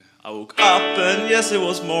I woke up and yes, it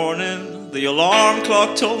was morning. The alarm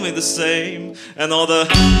clock told me the same. And all the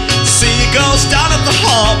seagulls down at the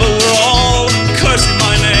harbor were all cursing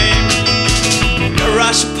my name. A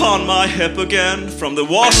rash upon my hip again from the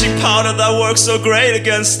washing powder that works so great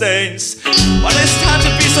against stains. Why does it have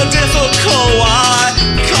to be so difficult? Why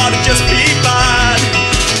can't it just be bad?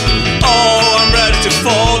 Oh, I'm ready to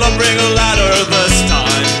fall. I'll bring a ladder this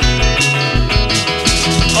time.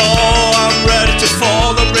 Oh, I'm ready to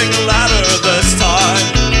fall. I'll bring a ladder this time.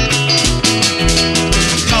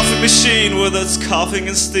 Coffee machine with its coughing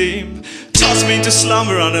and steam tossed me into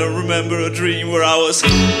slumber, and I remember a dream where I was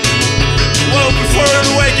woken for an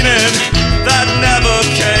awakening that never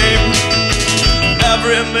came.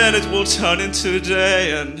 Every minute will turn into a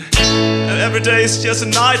day, and every day is just a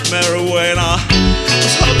nightmare away. And I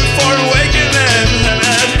was hoping for an awakening,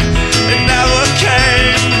 and it never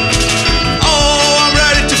came. Oh, I'm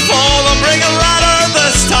ready to fall. I'll bring a ladder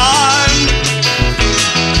this time.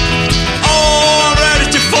 Oh, I'm ready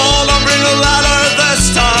to fall. I'll bring a ladder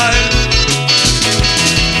this time.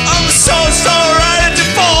 I'm so ready to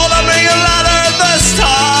fall. I'll bring a ladder this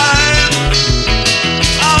time.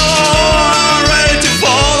 Oh, I'm ready to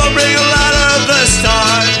fall. I'll bring a ladder this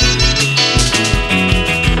time.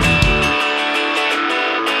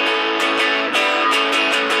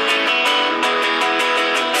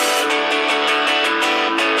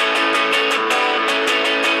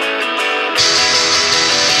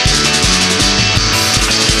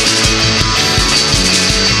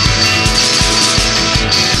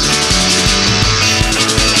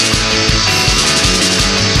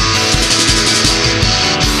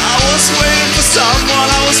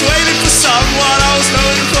 I was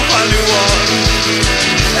waiting for anyone.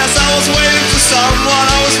 Yes, I was waiting for someone.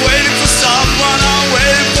 I was waiting for someone. I'm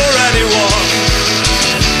waiting for anyone.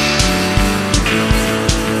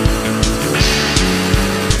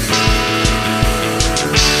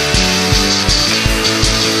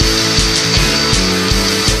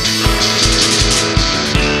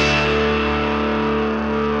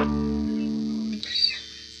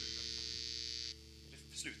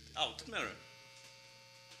 Slut. Outet med det.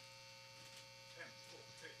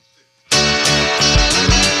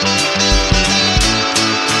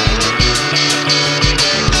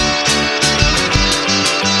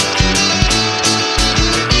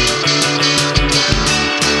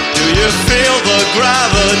 Feel the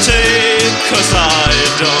gravity, 'cause I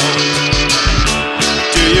don't.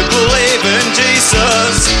 Do you believe in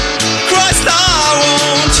Jesus Christ? I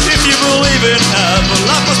won't. If you believe in heaven,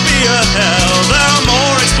 life must be a hell. There are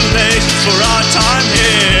more explanations for our time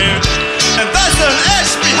here, and there's an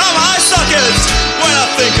edge behind my sockets when I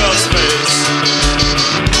think of space.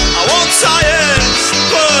 I want science,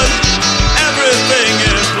 put everything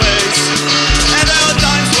in place. And there are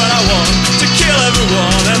times when I want to kill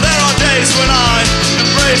everyone, and there are days when I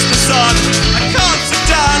embrace the sun. I can't sit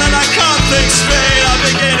down and I can't think straight. I'm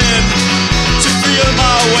beginning to feel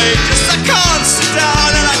my way. Just I can't sit down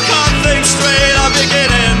and I can't think straight. I'm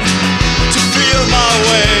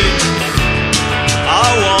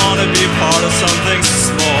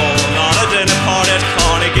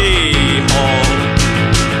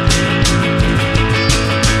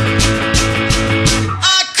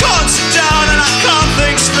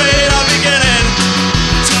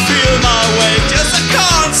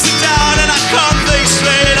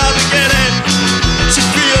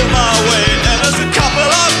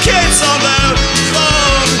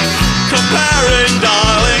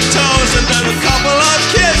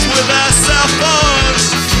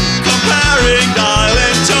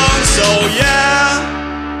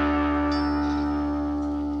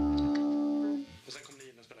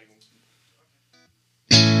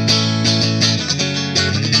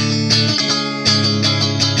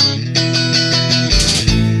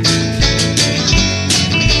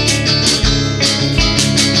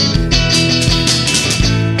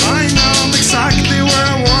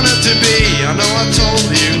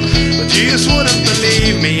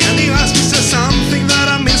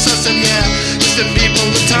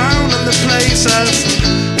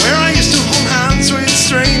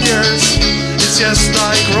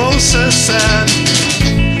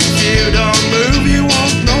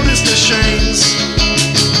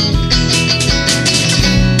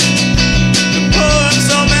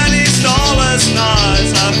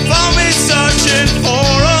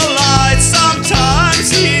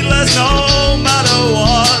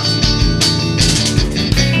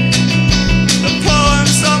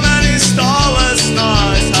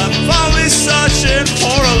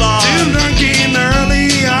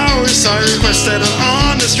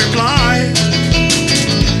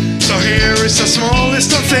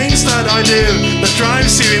I do that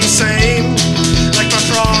drives you insane? Like my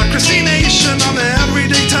procrastination on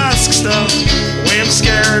everyday tasks, the way I'm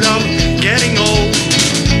scared of getting old,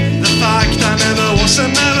 the fact I never was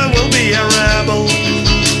and never will be a rebel.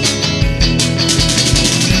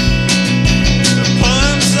 The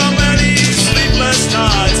poems of many sleepless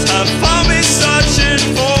nights have found me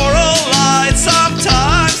searching for a light,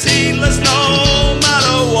 sometimes heedless no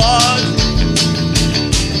matter what.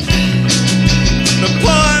 The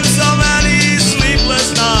poems of many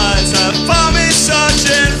sleepless nights have found me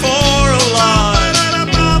searching for a light.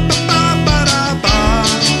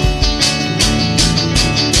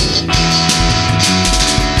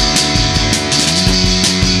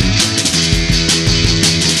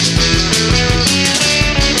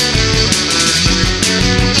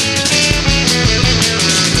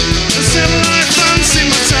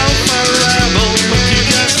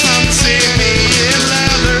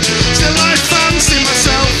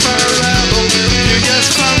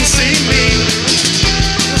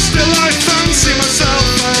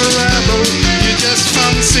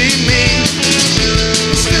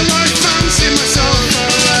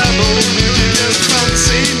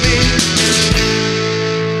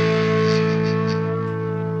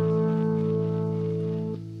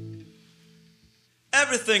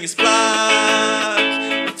 Everything is black,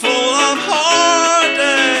 full of heartache.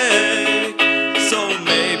 So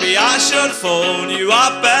maybe I should phone you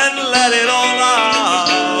up and let it all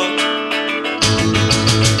out.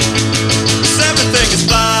 'Cause everything is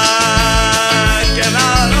black, and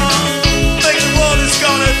I don't think the world is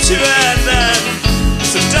gonna to end then.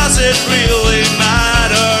 So does it really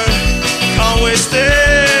matter? Can't we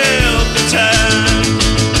still pretend?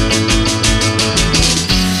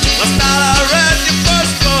 Last night I read your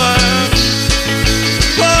first poem.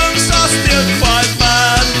 Poems are still quite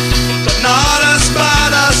bad, but not as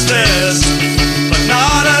bad as this. But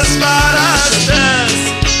not as bad as this.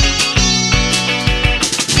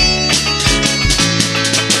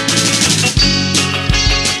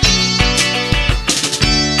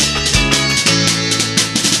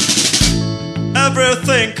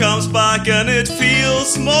 Everything comes back and it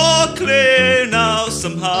feels more clear now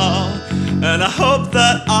somehow. And I hope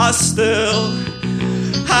that I still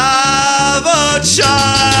have a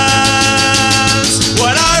chance.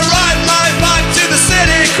 When I ride my bike to the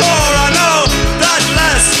city core, I know that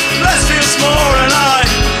less feels more. And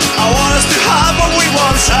I want us to have what we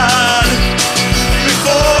once had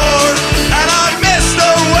before. And I miss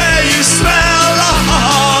the way you smell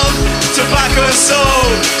of tobacco and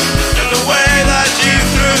soap, and the way that you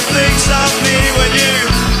threw things at me when you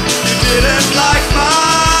didn't like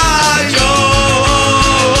my joke.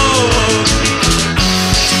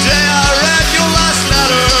 Today I read your last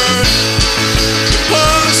letter.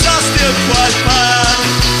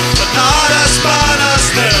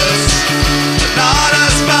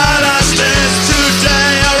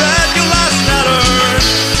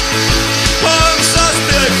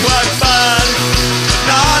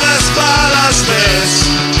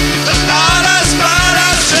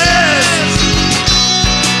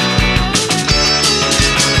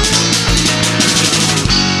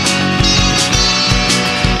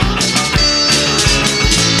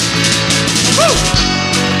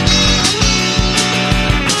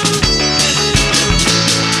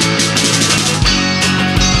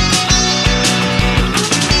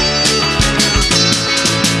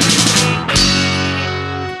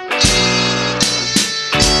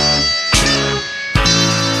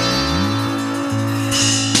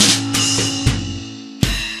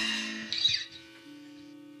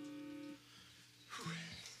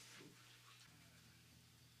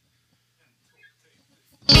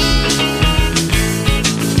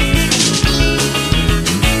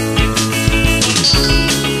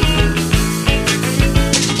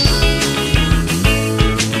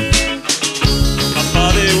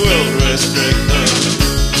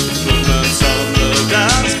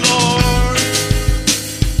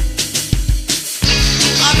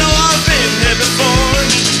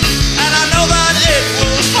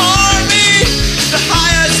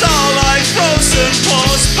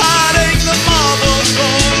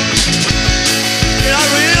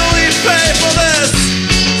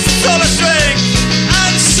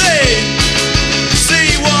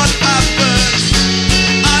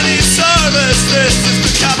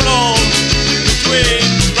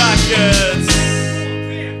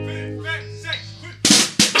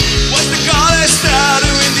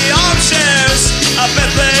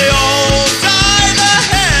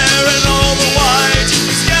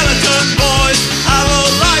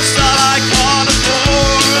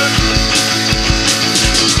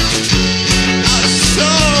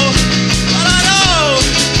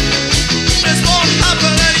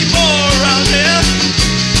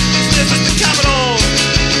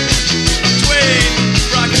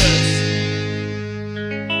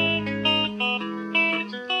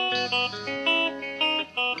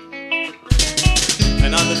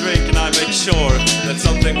 sure that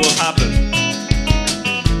something will happen.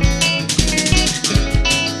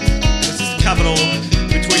 This is capital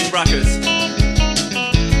between brackets.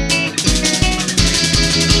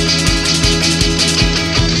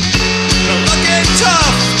 They're looking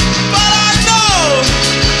tough, but I know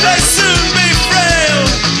they soon be frail.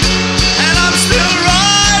 And I'm still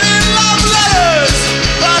writing love letters,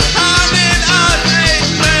 but handing out hate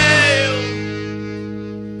mail.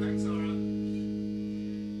 Thanks, Aura.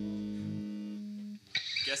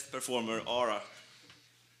 Guest performer Aura.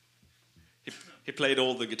 He played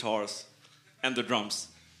all the guitars and the drums.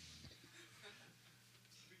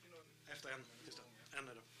 Efter en, just det. En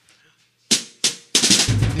är det.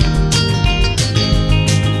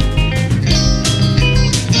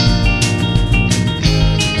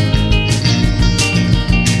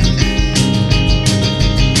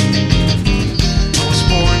 I was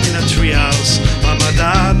born in a treehouse by my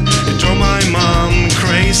dad. It drove my mom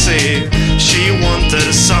crazy. She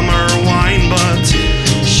wanted summer wine, but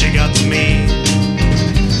she got me.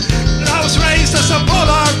 I was raised as a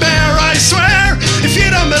polar bear, I swear. If you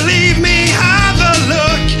don't believe me, have a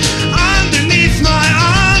look underneath my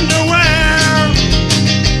underwear.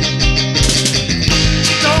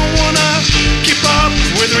 Don't wanna keep up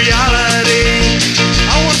with reality.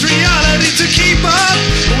 I want reality to keep up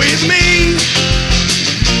with me.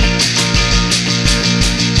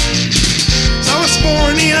 So I was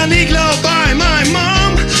born in an igloo by my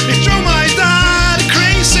mom. It drove my dad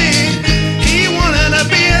crazy. He wanted a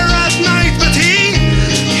beer at night, but he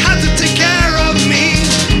had to take care of me.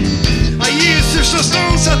 I used to throw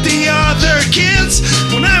stones at the other kids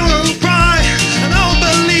when I would cry, and oh,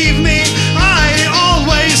 believe me, I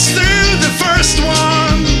always threw the first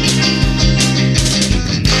one.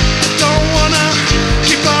 I don't wanna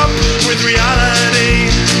keep up with reality.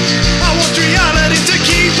 I want reality to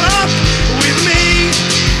keep up with me.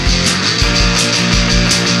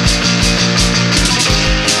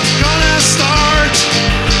 Gonna start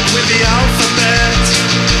with the alphabet.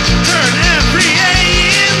 Turn every A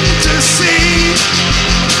into C.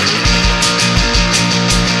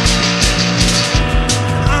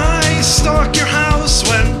 I stalk your house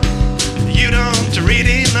when you don't read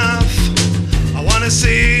enough. I wanna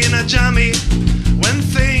see in a jammy when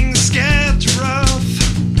things get rough.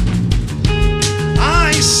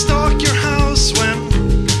 I stalk your house when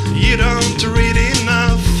you don't read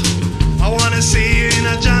enough. I wanna see you in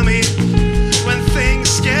a jammy when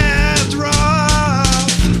things get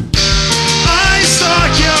rough. I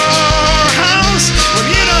stalk your house when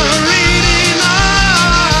you don't read enough.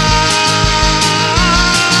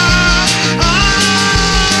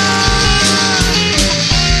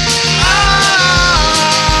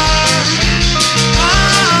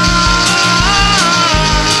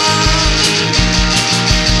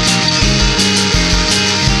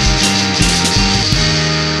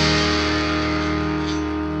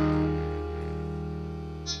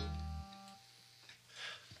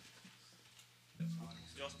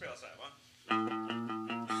 Jag spelar så här, va?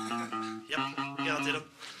 Japp, hela tiden.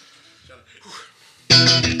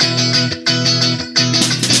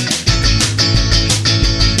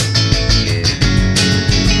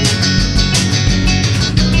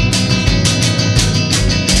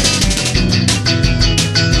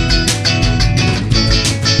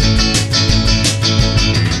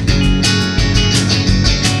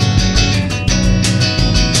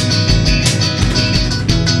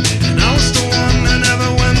 And I was the one that never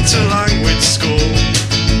went to language school.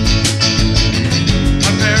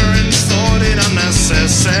 My parents thought it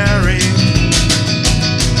unnecessary.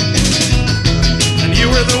 And you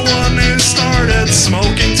were the one who started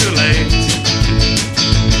smoking too late,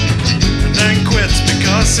 and then quit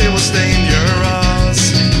because it was dangerous.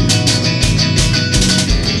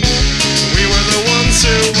 We were the ones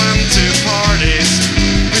who went to parties,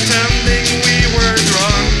 pretending we were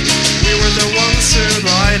drunk. We were the ones who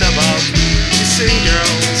lied about kissing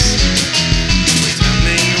girls,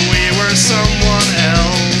 pretending we were someone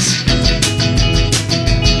else.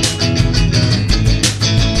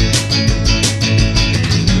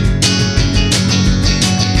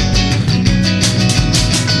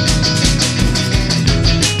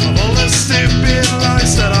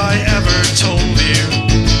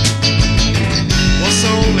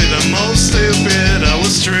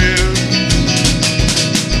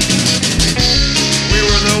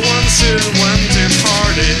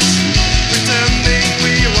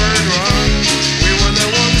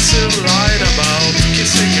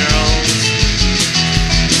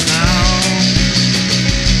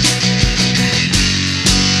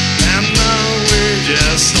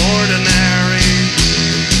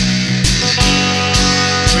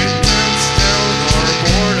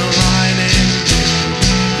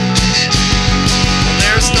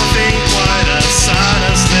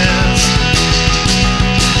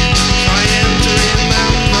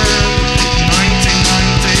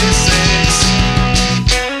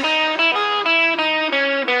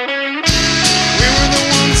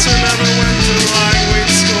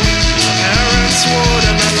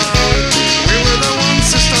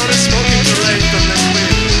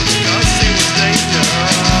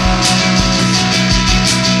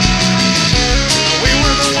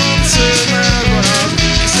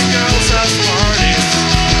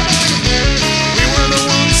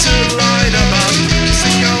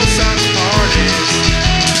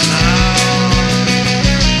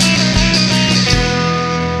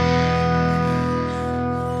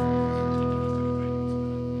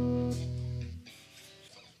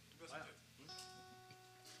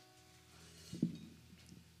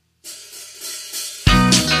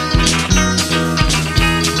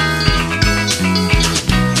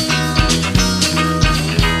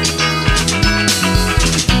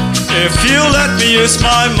 If you let me use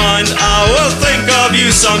my mind, I will think of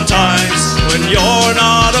you sometimes when you're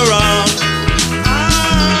not around.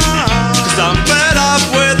 'Cause I'm fed up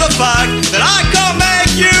with the fact that I can't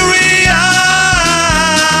make you react.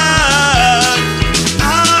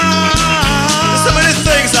 There's so many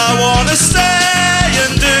things I wanna say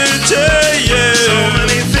and do to you. So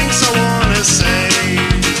many things I wanna say.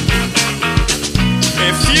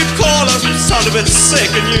 If you call us sound a bit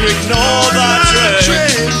sick and you ignore that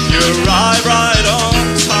trick, you arrive right on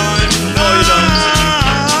time. No, you don't.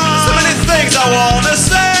 So many things I wanna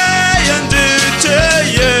say and do to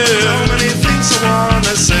you. So many things I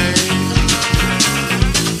wanna say.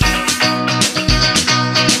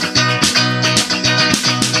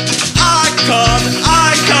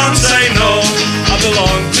 I can't say no. I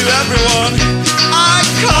belong to everyone. I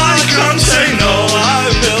can't say no. I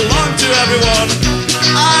belong to everyone.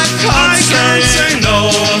 I can't say no.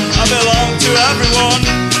 I belong to everyone.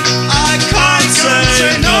 I can't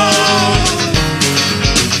say no.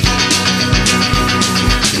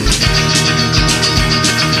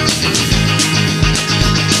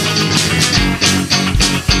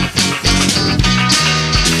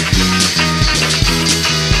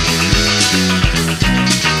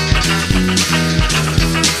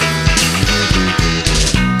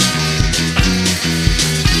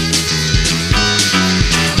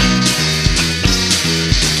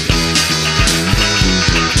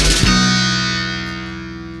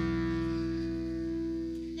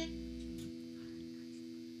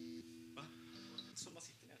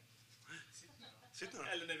 Sitt nu.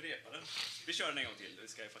 Eller när vi repar den. Vi kör den en gång till. Det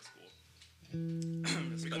ska ju faktiskt gå.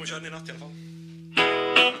 Vi kommer köra den i natt i alla fall.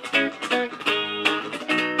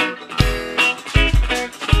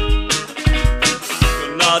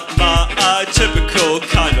 You're not my typical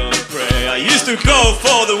kind of prey. I used to go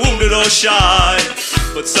for the wounded or shy,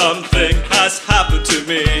 but something has happened to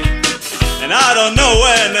me, and I don't know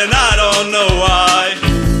when and I don't know why.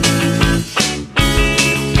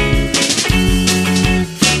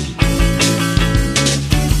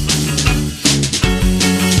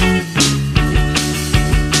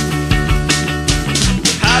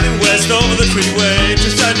 West over the freeway,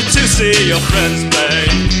 just started to see your friends play.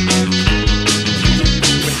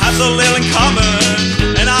 We have so little in common,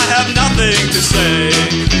 and I have nothing to say.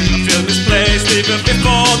 I feel misplaced even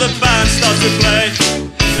before the band starts to play.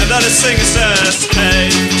 And then the singer says, hey,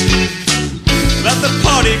 let the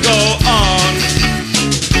party go on.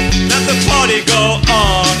 Let the party go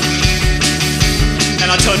on. And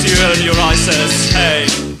I turn to you and your eye says, hey,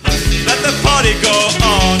 let the party go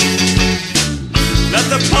on. Let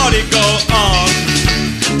the party go on.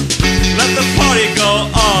 Let the party go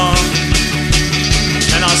on.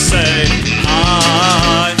 And I say,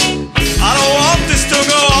 I don't want this to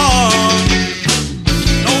go on.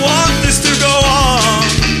 Don't want this to go on.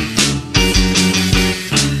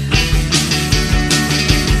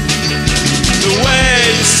 The way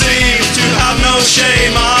you seem to have no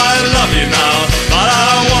shame, I love you now, but I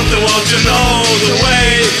don't want the world to know the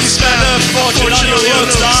way you spend a fortune on your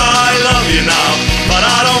looks. I love you now, but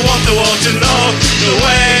I don't want the world to know the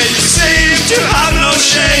way you seem to have no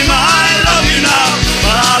shame. I love you now,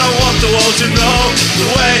 but I don't want the world to know the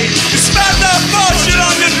way you spend a fortune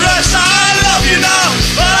on your dress. I love you now,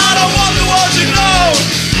 but I don't want the world to know.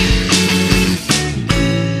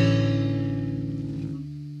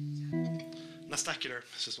 Nastacular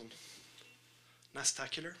is this one.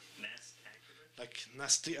 Nastacular? Like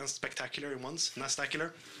nasty and spectacular in once.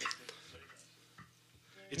 Nastacular.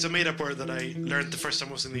 It's a made-up word that I learned the first time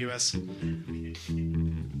I was in the US. And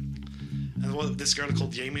this girl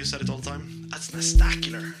called Jamie who said it all the time. That's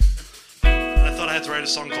nastacular. And I thought I had to write a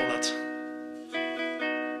song called that.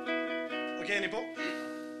 Okay, ni på?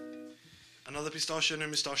 Another pistachio and a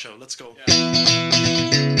mustachio. Let's go.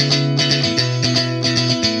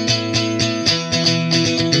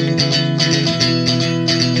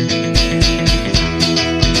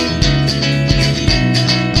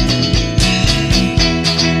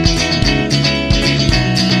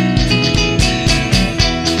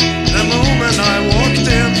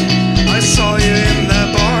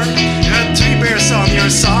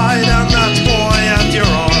 Side and that boy at your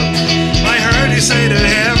arm. I heard you say to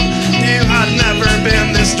him you had never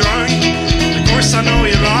been this drunk. Of course I know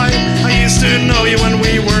you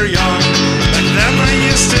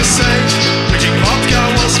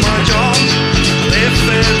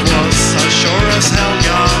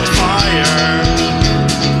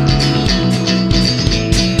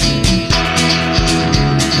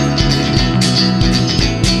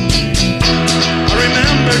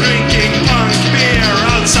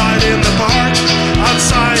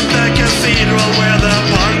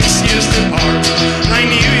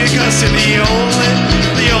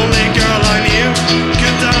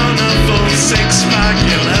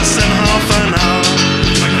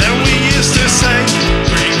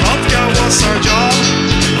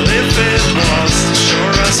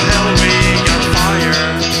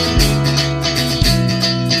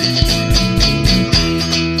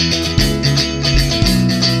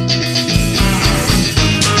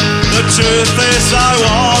truth is I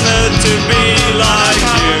wanted to be like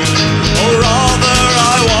you. Alright.